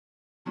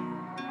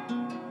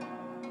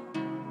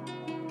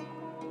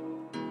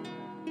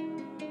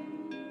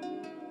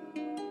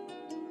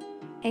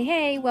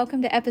Hey,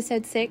 welcome to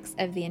episode 6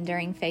 of the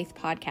Enduring Faith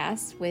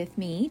podcast with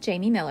me,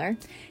 Jamie Miller.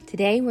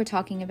 Today we're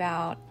talking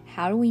about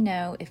how do we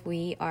know if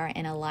we are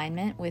in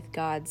alignment with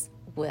God's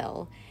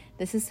will.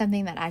 This is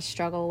something that I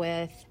struggle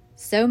with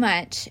so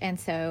much, and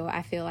so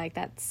I feel like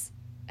that's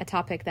a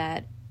topic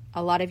that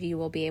a lot of you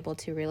will be able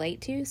to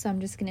relate to. So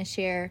I'm just going to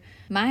share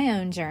my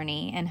own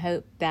journey and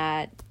hope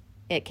that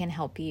it can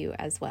help you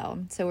as well.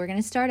 So we're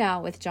going to start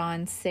out with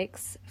John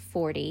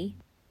 6:40,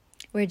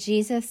 where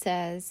Jesus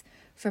says,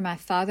 "For my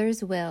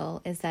Father's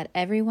will is that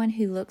everyone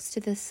who looks to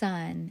the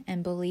Son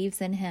and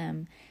believes in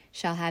him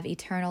shall have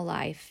eternal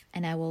life,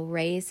 and I will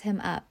raise him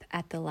up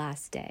at the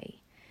last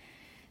day."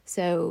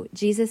 So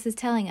Jesus is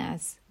telling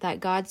us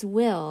that God's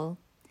will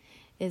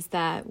is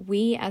that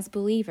we as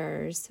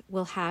believers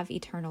will have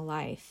eternal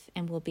life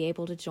and will be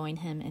able to join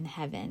him in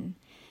heaven.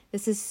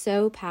 This is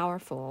so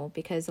powerful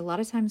because a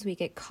lot of times we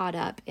get caught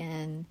up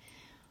in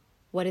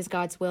what is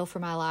God's will for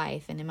my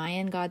life? And am I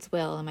in God's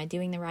will? Am I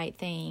doing the right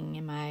thing?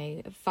 Am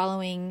I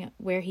following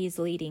where he's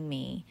leading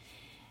me?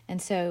 And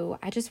so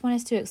I just want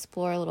us to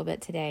explore a little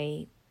bit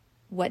today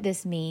what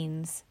this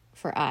means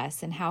for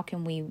us and how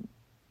can we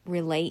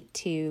relate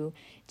to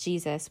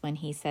Jesus when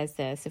he says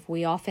this. If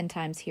we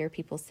oftentimes hear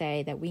people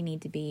say that we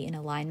need to be in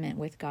alignment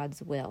with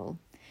God's will.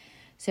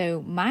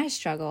 So my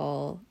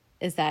struggle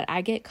is that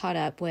I get caught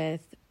up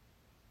with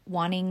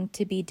wanting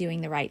to be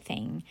doing the right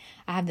thing.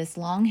 I have this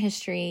long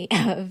history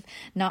of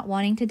not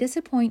wanting to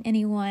disappoint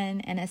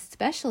anyone, and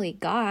especially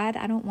God.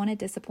 I don't want to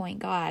disappoint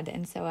God.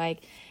 And so I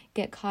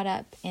get caught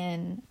up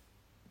in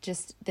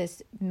just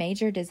this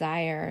major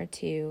desire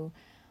to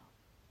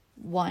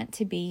want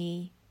to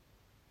be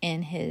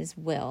in his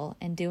will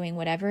and doing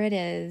whatever it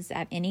is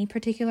at any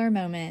particular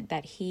moment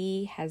that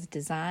he has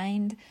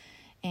designed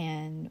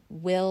and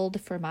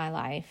willed for my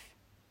life.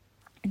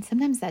 And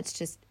sometimes that's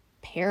just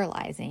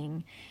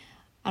paralyzing.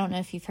 I don't know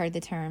if you've heard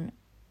the term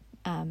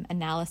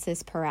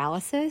analysis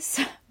paralysis,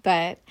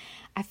 but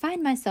I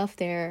find myself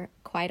there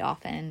quite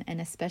often, and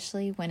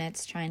especially when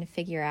it's trying to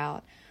figure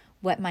out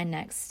what my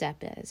next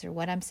step is or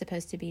what I'm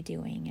supposed to be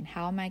doing and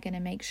how am I going to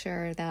make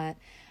sure that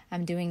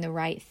I'm doing the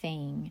right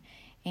thing.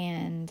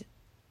 And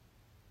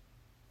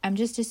I'm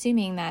just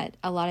assuming that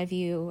a lot of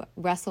you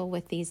wrestle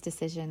with these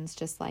decisions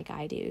just like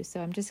I do. So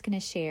I'm just going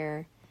to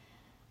share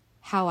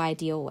how I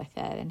deal with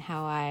it and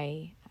how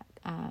I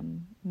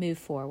move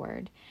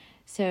forward.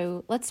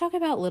 So let's talk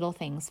about little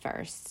things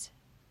first,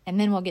 and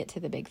then we'll get to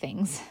the big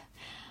things.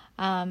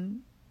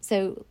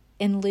 So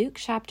in Luke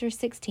chapter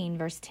 16,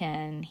 verse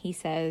 10, he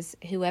says,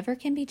 "Whoever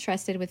can be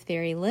trusted with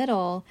very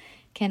little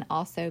can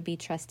also be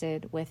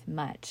trusted with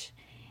much."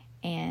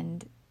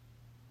 And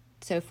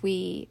so if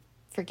we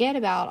forget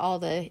about all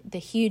the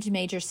huge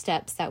major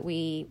steps that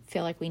we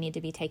feel like we need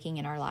to be taking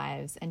in our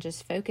lives and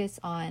just focus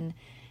on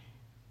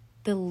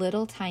the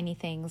little tiny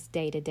things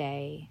day to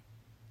day,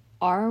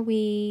 are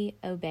we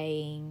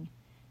obeying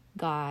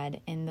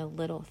God in the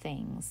little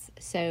things?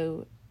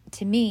 So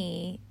to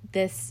me,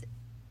 this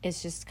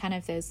is just kind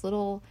of those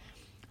little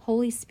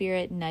Holy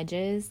Spirit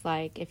nudges.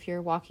 Like if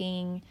you're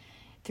walking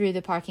through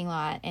the parking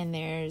lot and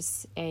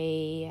there's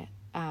a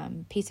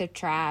piece of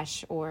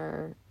trash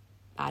or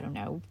I don't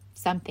know,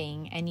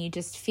 something, and you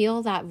just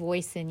feel that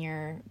voice in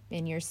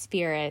your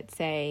spirit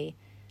say,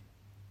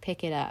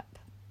 pick it up.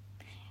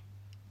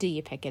 Do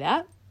you pick it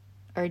up?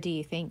 Or do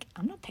you think,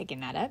 I'm not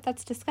picking that up,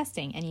 that's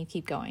disgusting, and you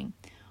keep going?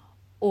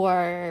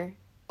 Or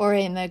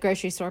in the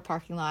grocery store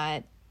parking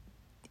lot,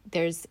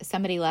 there's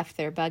somebody left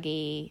their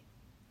buggy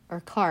or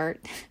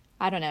cart,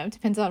 I don't know,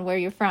 depends on where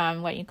you're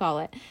from, what you call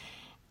it,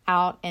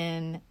 out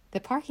in the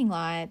parking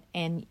lot,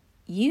 and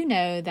you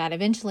know that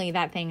eventually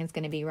that thing is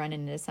going to be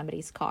running into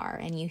somebody's car,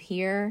 and you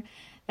hear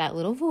that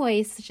little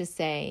voice just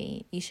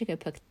say, you should go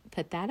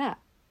put that up.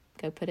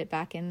 Go put it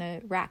back in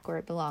the rack where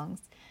it belongs.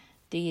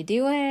 Do you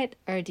do it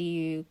or do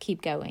you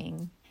keep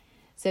going?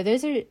 So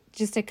those are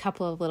just a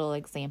couple of little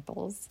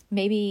examples.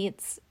 Maybe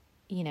it's,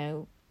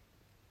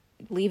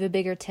 leave a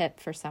bigger tip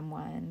for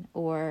someone,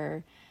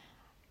 or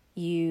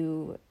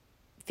you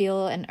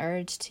feel an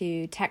urge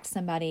to text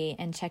somebody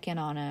and check in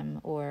on them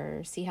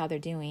or see how they're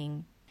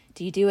doing.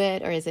 Do you do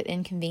it or is it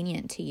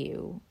inconvenient to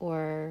you?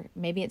 Or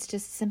maybe it's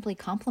just simply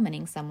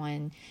complimenting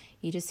someone.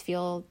 You just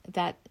feel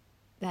that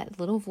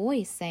little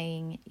voice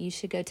saying you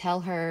should go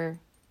tell her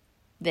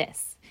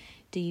this.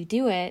 Do you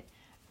do it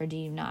or do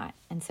you not?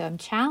 And so I'm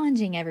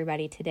challenging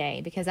everybody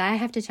today because I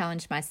have to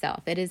challenge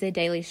myself. It is a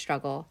daily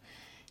struggle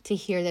to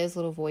hear those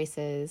little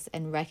voices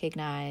and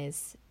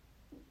recognize,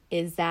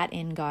 is that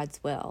in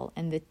God's will?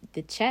 And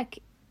the check,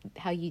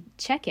 how you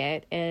check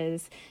it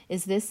is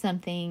this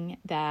something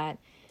that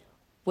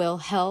will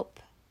help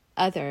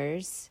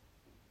others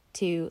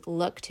to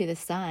look to the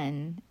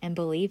Son and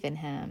believe in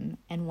him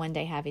and one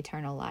day have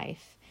eternal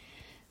life?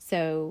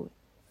 So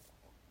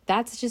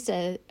that's just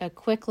a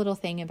quick little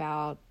thing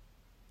about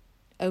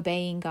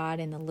obeying God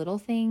in the little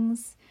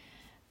things.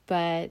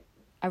 But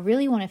I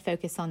really want to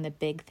focus on the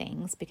big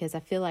things because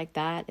I feel like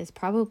that is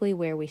probably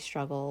where we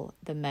struggle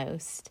the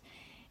most,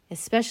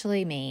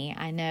 especially me.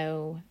 I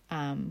know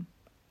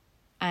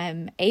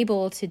I'm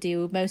able to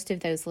do most of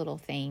those little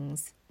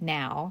things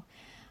now,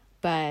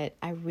 but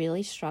I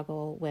really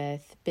struggle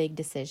with big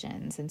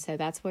decisions. And so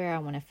that's where I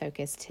want to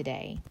focus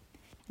today.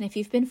 And if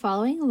you've been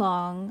following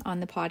along on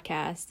the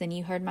podcast, then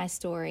you heard my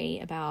story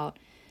about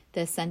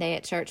the Sunday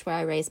at church where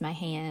I raised my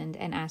hand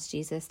and asked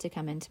Jesus to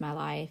come into my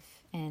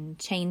life and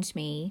change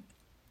me.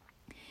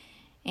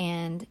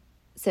 And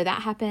so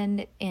that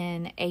happened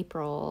in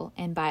April.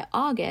 And by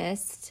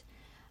August,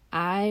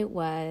 I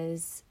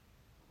was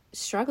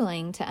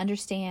struggling to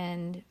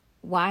understand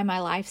why my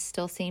life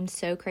still seemed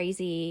so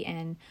crazy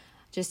and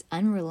just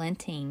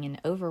unrelenting and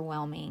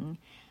overwhelming.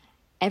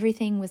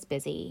 Everything was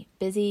busy.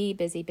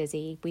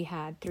 We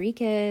had 3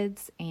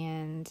 kids,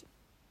 and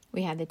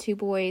we had the 2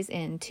 boys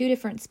in 2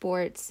 different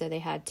sports, so they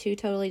had 2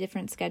 totally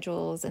different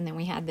schedules. And then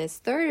we had this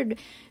 3rd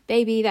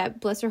baby that,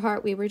 bless her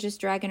heart, we were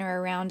just dragging her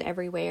around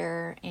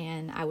everywhere.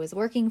 And I was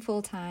working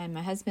full-time.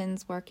 My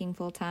husband's working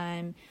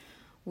full-time.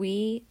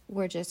 We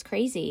were just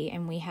crazy,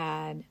 and we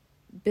had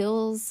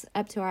bills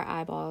up to our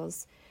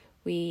eyeballs.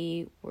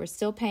 We were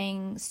still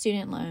paying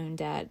student loan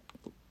debt,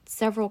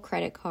 several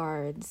credit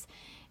cards,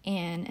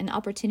 and an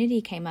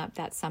opportunity came up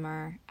that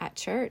summer at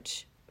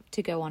church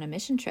to go on a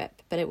mission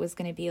trip, but it was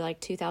going to be like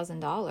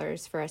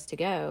 $2,000 for us to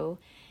go.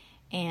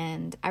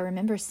 And I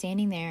remember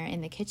standing there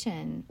in the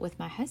kitchen with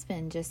my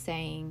husband just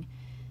saying,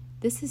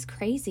 this is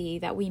crazy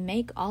that we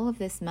make all of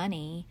this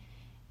money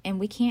and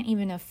we can't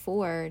even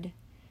afford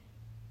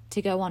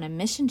to go on a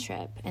mission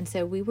trip. And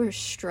so we were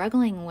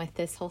struggling with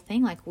this whole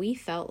thing. Like, we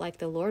felt like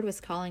the Lord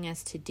was calling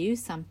us to do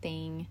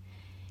something,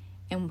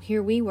 and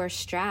here we were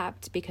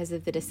strapped because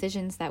of the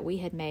decisions that we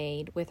had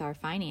made with our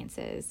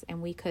finances,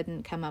 and we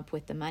couldn't come up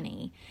with the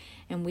money.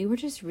 And we were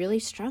just really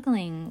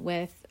struggling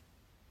with,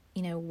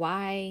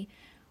 why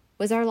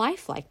was our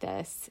life like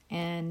this?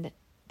 And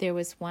there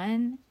was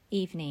one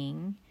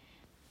evening,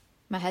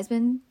 my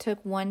husband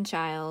took one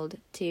child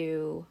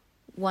to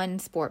one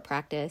sport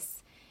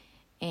practice,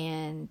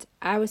 and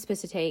I was supposed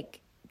to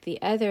take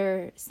the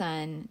other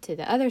son to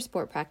the other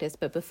sport practice.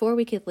 But before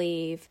we could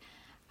leave,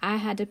 I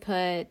had to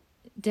put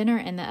dinner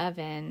in the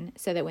oven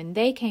so that when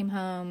they came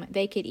home,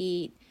 they could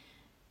eat.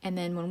 And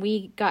then when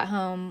we got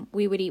home,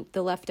 we would eat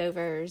the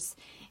leftovers.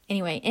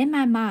 Anyway, in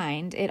my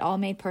mind, it all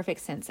made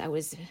perfect sense. I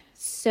was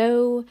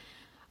so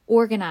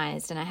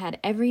organized, and I had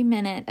every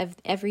minute of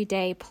every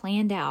day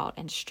planned out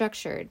and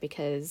structured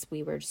because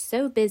we were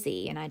so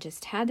busy, and I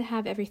just had to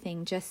have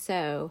everything just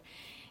so.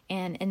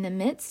 And in the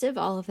midst of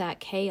all of that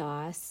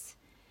chaos,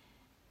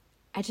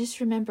 I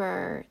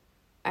remember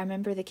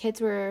the kids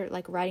were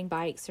like riding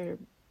bikes or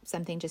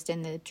something just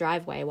in the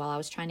driveway while I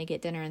was trying to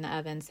get dinner in the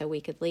oven so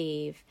we could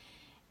leave.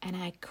 And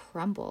I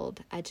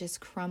crumbled. I just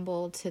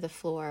crumbled to the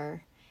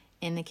floor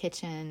in the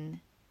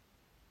kitchen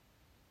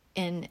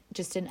in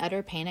just an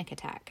utter panic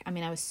attack. I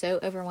mean, I was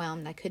so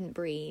overwhelmed, I couldn't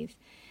breathe.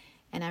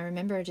 And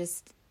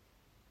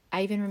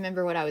I even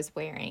remember what I was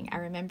wearing. I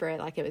remember it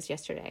like it was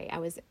yesterday. I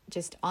was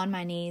just on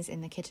my knees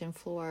in the kitchen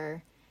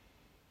floor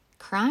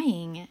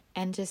crying,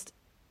 and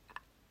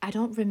I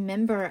don't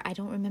remember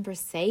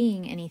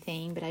saying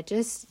anything, but I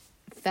just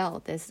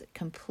felt this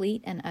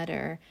complete and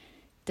utter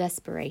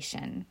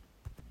desperation.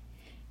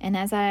 And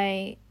as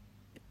I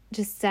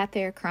just sat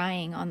there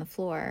crying on the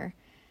floor,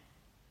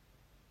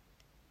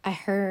 I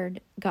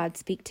heard God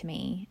speak to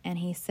me, and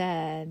he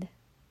said,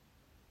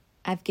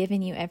 I've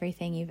given you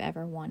everything you've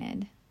ever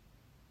wanted.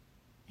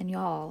 And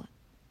y'all,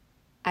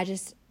 I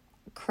just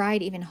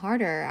cried even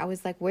harder. I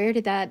was like, where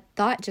did that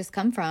thought just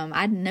come from?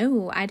 I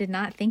did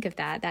not think of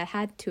that. That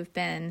had to have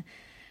been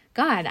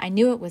God. I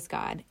knew it was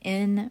God.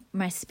 In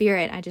my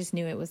spirit, I just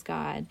knew it was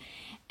God.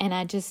 And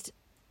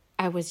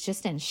I was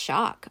just in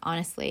shock,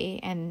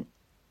 honestly. And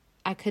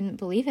I couldn't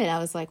believe it. I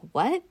was like,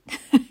 what?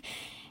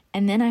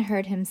 And then I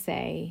heard him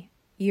say,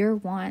 your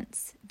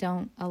wants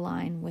don't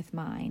align with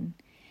mine.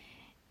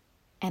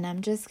 And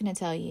I'm just going to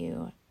tell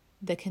you,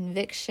 the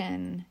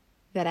conviction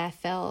that I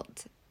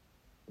felt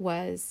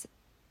was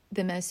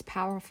the most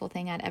powerful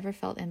thing I'd ever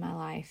felt in my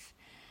life.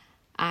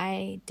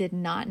 I did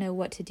not know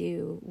what to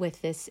do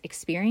with this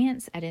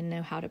experience. I didn't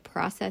know how to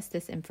process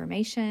this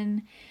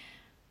information.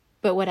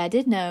 But what I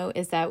did know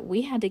is that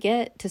we had to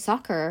get to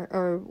soccer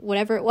or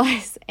whatever it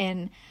was.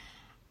 And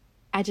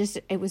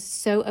it was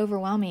so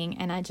overwhelming.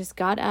 And I just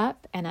got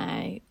up and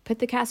I put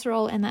the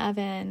casserole in the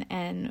oven,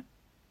 and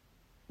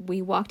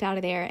we walked out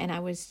of there, and I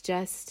was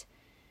just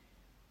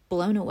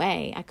blown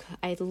away.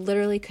 I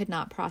literally could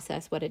not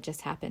process what had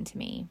just happened to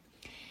me.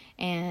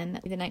 And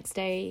the next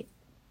day,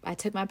 I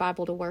took my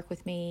Bible to work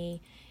with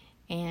me,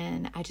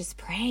 and I just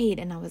prayed,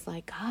 and I was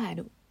like,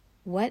 God,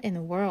 what in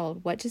the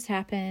world? What just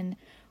happened?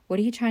 What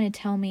are you trying to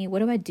tell me? What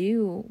do I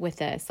do with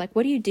this? Like,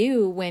 what do you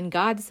do when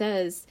God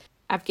says,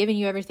 I've given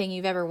you everything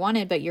you've ever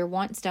wanted, but your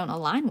wants don't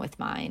align with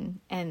mine?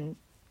 And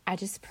I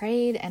just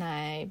prayed, and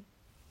I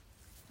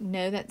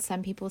know that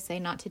some people say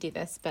not to do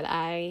this, but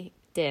I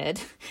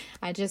did.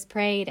 I just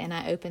prayed, and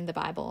I opened the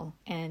Bible,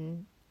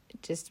 and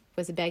just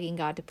was begging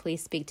God to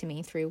please speak to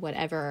me through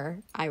whatever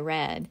I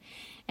read.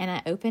 And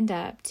I opened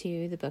up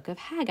to the book of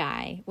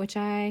Haggai, which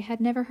I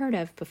had never heard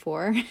of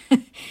before.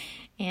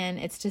 And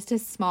it's just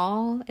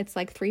it's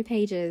like 3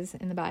 pages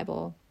in the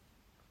Bible.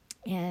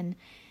 And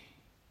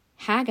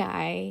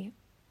Haggai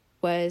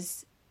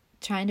was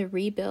trying to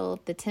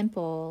rebuild the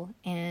temple,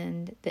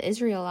 and the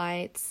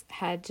Israelites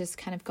had just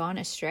kind of gone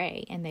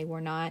astray, and they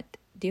were not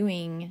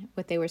doing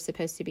what they were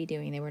supposed to be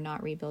doing. They were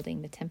not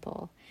rebuilding the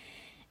temple.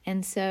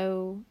 And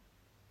so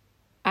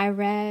I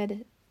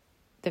read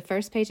the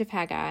first page of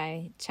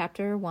Haggai,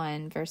 chapter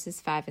 1, verses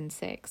 5 and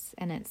 6,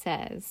 and it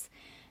says,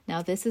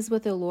 "Now this is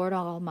what the Lord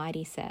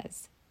Almighty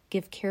says.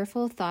 Give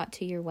careful thought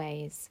to your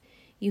ways.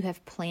 You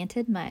have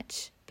planted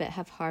much, but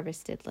have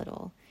harvested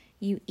little.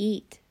 You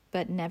eat,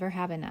 but never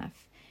have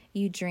enough.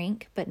 You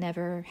drink, but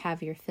never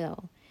have your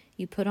fill.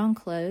 You put on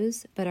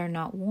clothes, but are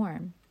not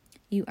warm.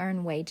 You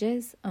earn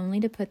wages, only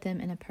to put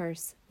them in a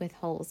purse with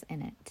holes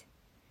in it."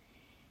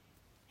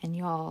 And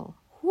y'all,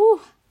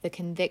 the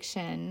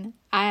conviction.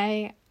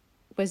 I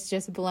was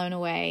just blown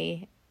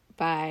away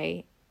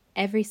by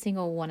every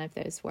single one of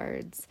those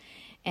words.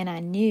 And I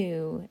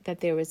knew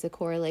that there was a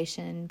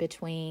correlation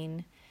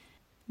between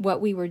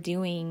what we were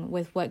doing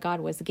with what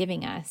God was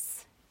giving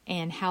us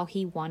and how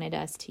He wanted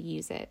us to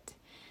use it.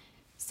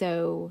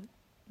 So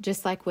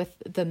just like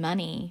with the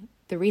money,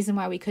 the reason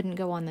why we couldn't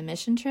go on the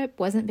mission trip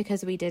wasn't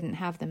because we didn't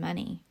have the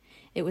money.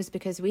 It was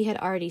because we had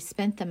already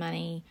spent the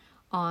money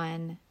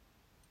on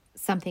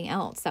something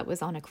else that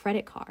was on a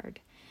credit card.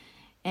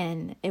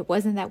 And it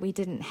wasn't that we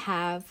didn't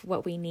have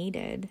what we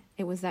needed.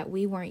 It was that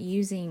we weren't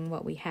using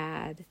what we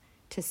had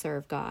to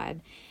serve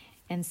God.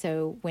 And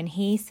so when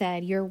He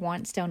said, "Your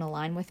wants don't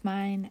align with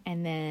mine,"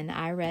 and then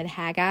I read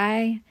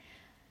Haggai,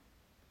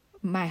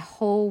 my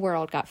whole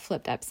world got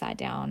flipped upside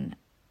down.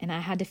 And I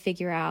had to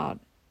figure out,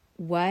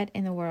 what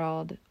in the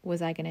world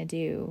was I going to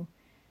do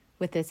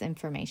with this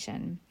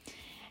information?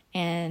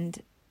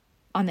 And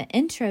on the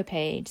intro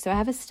page, so I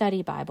have a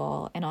study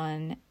Bible,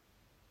 and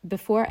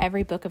before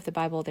every book of the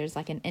Bible, there's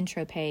like an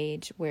intro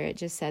page where it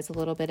just says a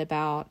little bit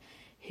about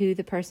who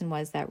the person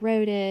was that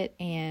wrote it,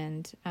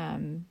 and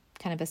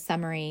kind of a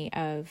summary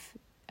of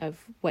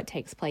what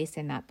takes place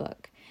in that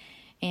book.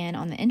 And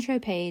on the intro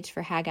page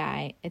for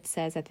Haggai, it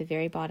says at the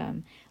very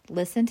bottom,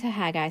 "Listen to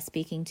Haggai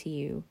speaking to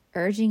you,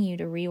 urging you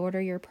to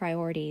reorder your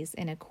priorities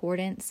in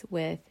accordance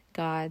with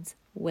God's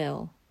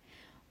will.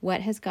 What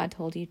has God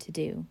told you to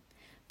do?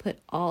 Put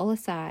all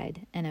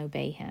aside and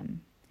obey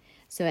Him."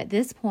 So at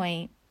this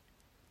point,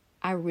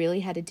 I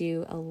really had to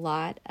do a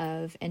lot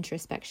of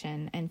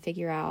introspection and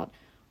figure out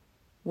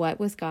what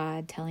was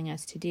God telling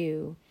us to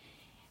do,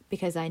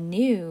 because I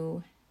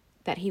knew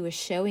that He was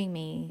showing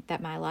me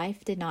that my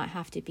life did not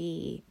have to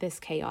be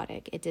this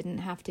chaotic. It didn't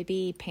have to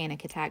be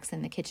panic attacks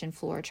in the kitchen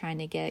floor trying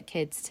to get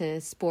kids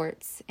to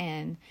sports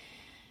and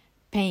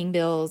paying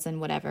bills and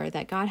whatever,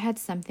 that God had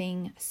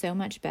something so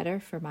much better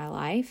for my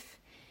life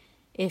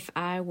if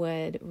I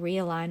would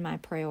realign my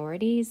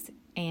priorities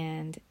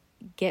and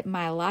get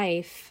my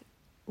life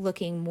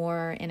looking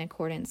more in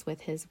accordance with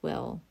His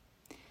will.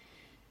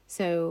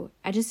 So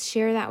I just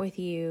share that with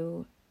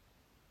you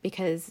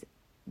because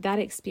that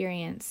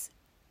experience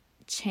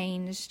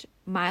changed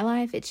my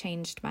life. It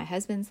changed my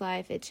husband's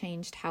life. It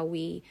changed how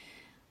we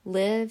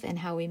live and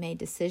how we made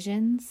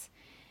decisions.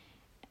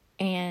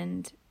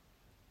 And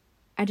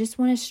I just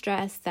want to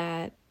stress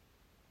that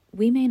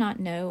we may not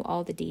know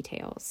all the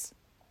details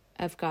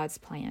of God's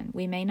plan.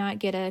 We may not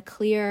get a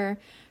clear,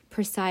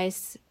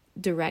 precise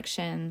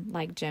direction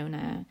like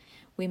Jonah.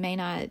 We may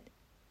not,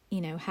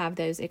 have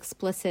those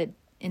explicit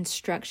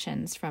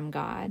instructions from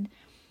God,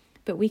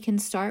 but we can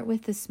start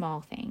with the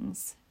small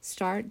things.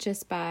 Start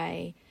just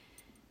by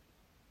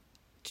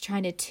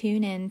trying to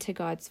tune in to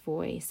God's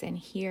voice and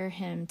hear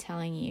Him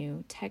telling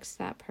you, text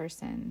that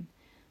person,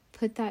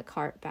 put that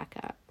cart back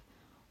up,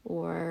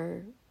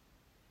 or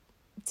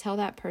tell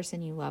that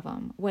person you love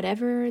them.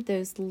 Whatever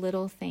those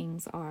little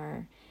things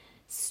are,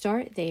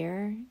 start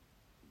there,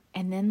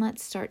 and then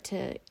let's start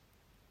to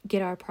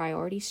get our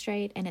priorities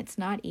straight. And it's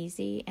not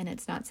easy, and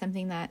it's not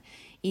something that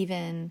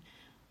even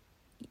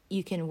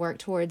you can work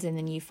towards and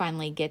then you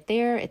finally get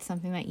there. It's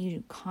something that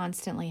you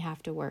constantly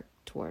have to work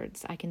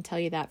towards. I can tell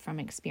you that from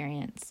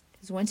experience.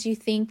 Because once you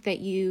think that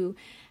you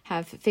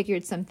have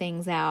figured some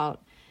things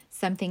out,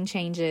 something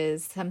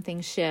changes,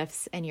 something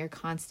shifts, and you're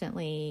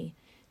constantly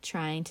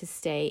trying to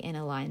stay in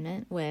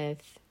alignment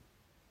with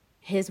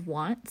His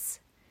wants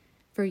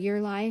for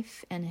your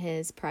life and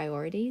His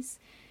priorities.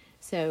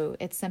 So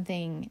it's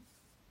something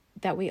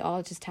that we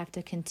all just have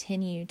to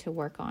continue to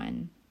work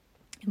on.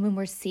 And when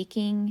we're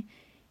seeking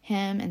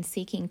Him and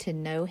seeking to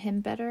know Him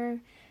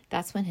better,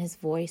 that's when His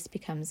voice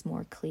becomes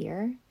more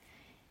clear.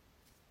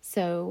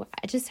 So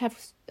I just have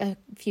a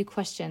few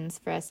questions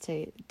for us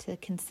to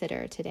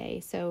consider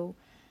today. So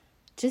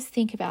just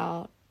think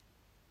about,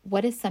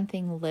 what is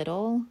something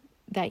little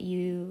that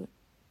you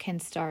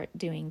can start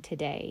doing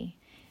today?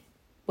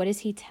 What is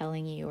He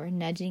telling you or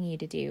nudging you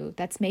to do?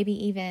 That's maybe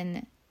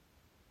even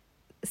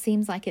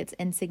seems like it's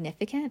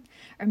insignificant,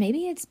 or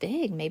maybe it's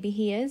big. Maybe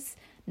He is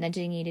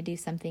nudging you to do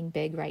something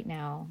big right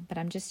now, but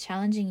I'm just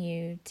challenging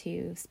you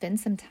to spend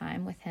some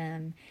time with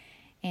Him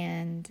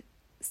and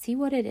see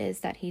what it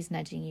is that He's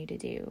nudging you to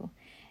do.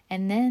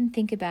 And then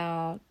think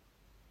about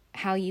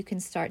how you can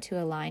start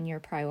to align your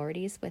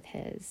priorities with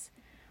His.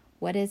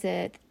 What is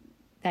it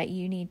that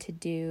you need to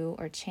do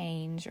or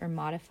change or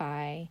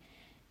modify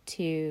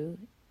to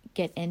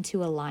get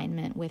into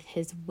alignment with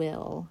His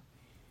will,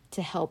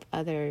 to help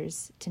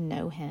others to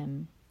know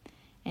Him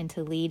and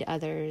to lead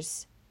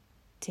others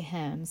to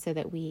Him so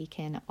that we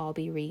can all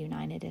be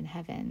reunited in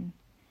heaven?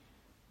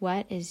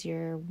 What is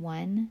your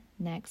one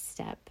next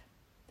step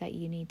that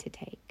you need to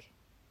take?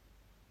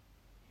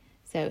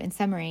 So in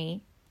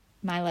summary,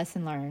 my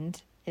lesson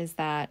learned is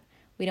that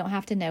we don't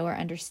have to know or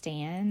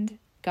understand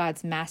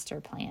God's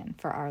master plan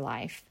for our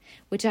life,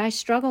 which I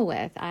struggle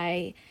with.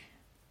 I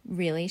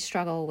really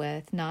struggle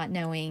with not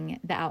knowing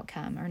the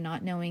outcome or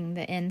not knowing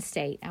the end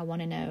state. I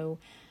want to know,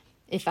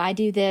 if I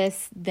do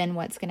this, then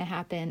what's going to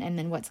happen, and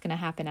then what's going to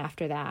happen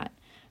after that.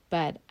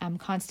 But I'm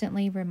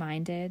constantly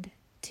reminded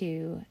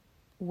to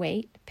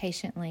wait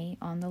patiently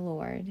on the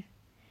Lord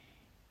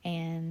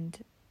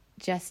and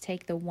just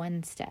take the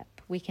one step.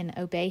 We can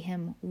obey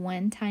Him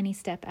one tiny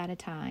step at a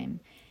time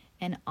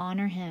and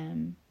honor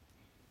Him,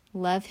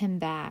 love Him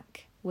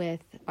back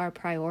with our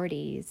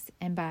priorities,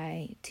 and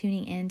by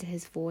tuning into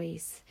His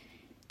voice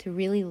to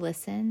really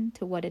listen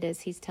to what it is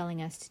He's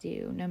telling us to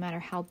do, no matter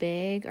how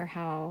big or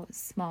how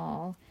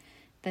small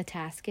the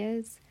task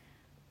is.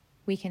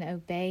 We can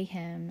obey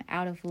Him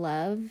out of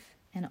love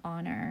and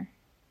honor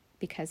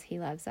because He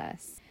loves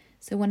us.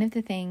 So one of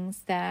the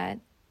things that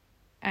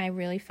I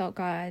really felt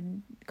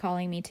God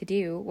calling me to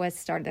do was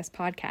start this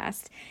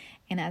podcast.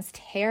 And as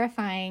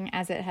terrifying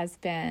as it has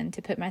been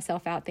to put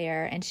myself out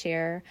there and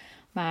share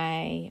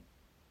my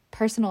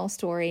personal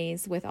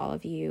stories with all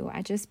of you,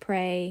 I just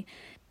pray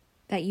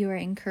that you are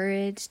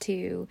encouraged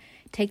to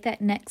take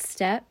that next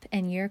step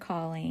in your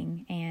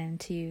calling and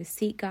to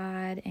seek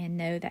God and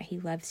know that He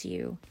loves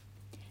you.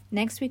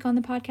 Next week on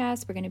the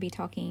podcast, we're going to be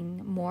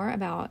talking more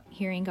about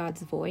hearing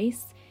God's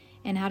voice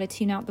and how to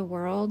tune out the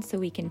world so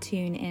we can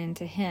tune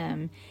into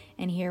Him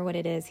and hear what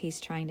it is He's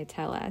trying to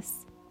tell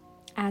us.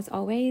 As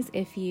always,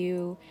 if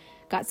you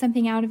got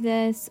something out of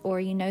this or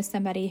you know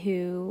somebody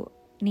who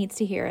needs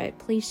to hear it,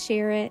 please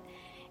share it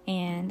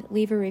and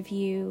leave a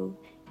review.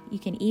 You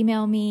can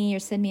email me or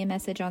send me a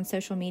message on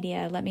social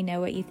media. Let me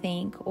know what you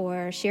think,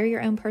 or share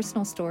your own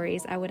personal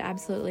stories. I would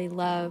absolutely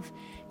love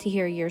to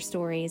hear your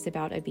stories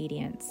about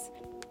obedience.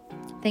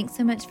 Thanks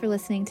so much for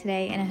listening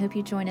today, and I hope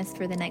you join us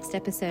for the next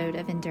episode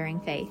of Enduring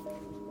Faith.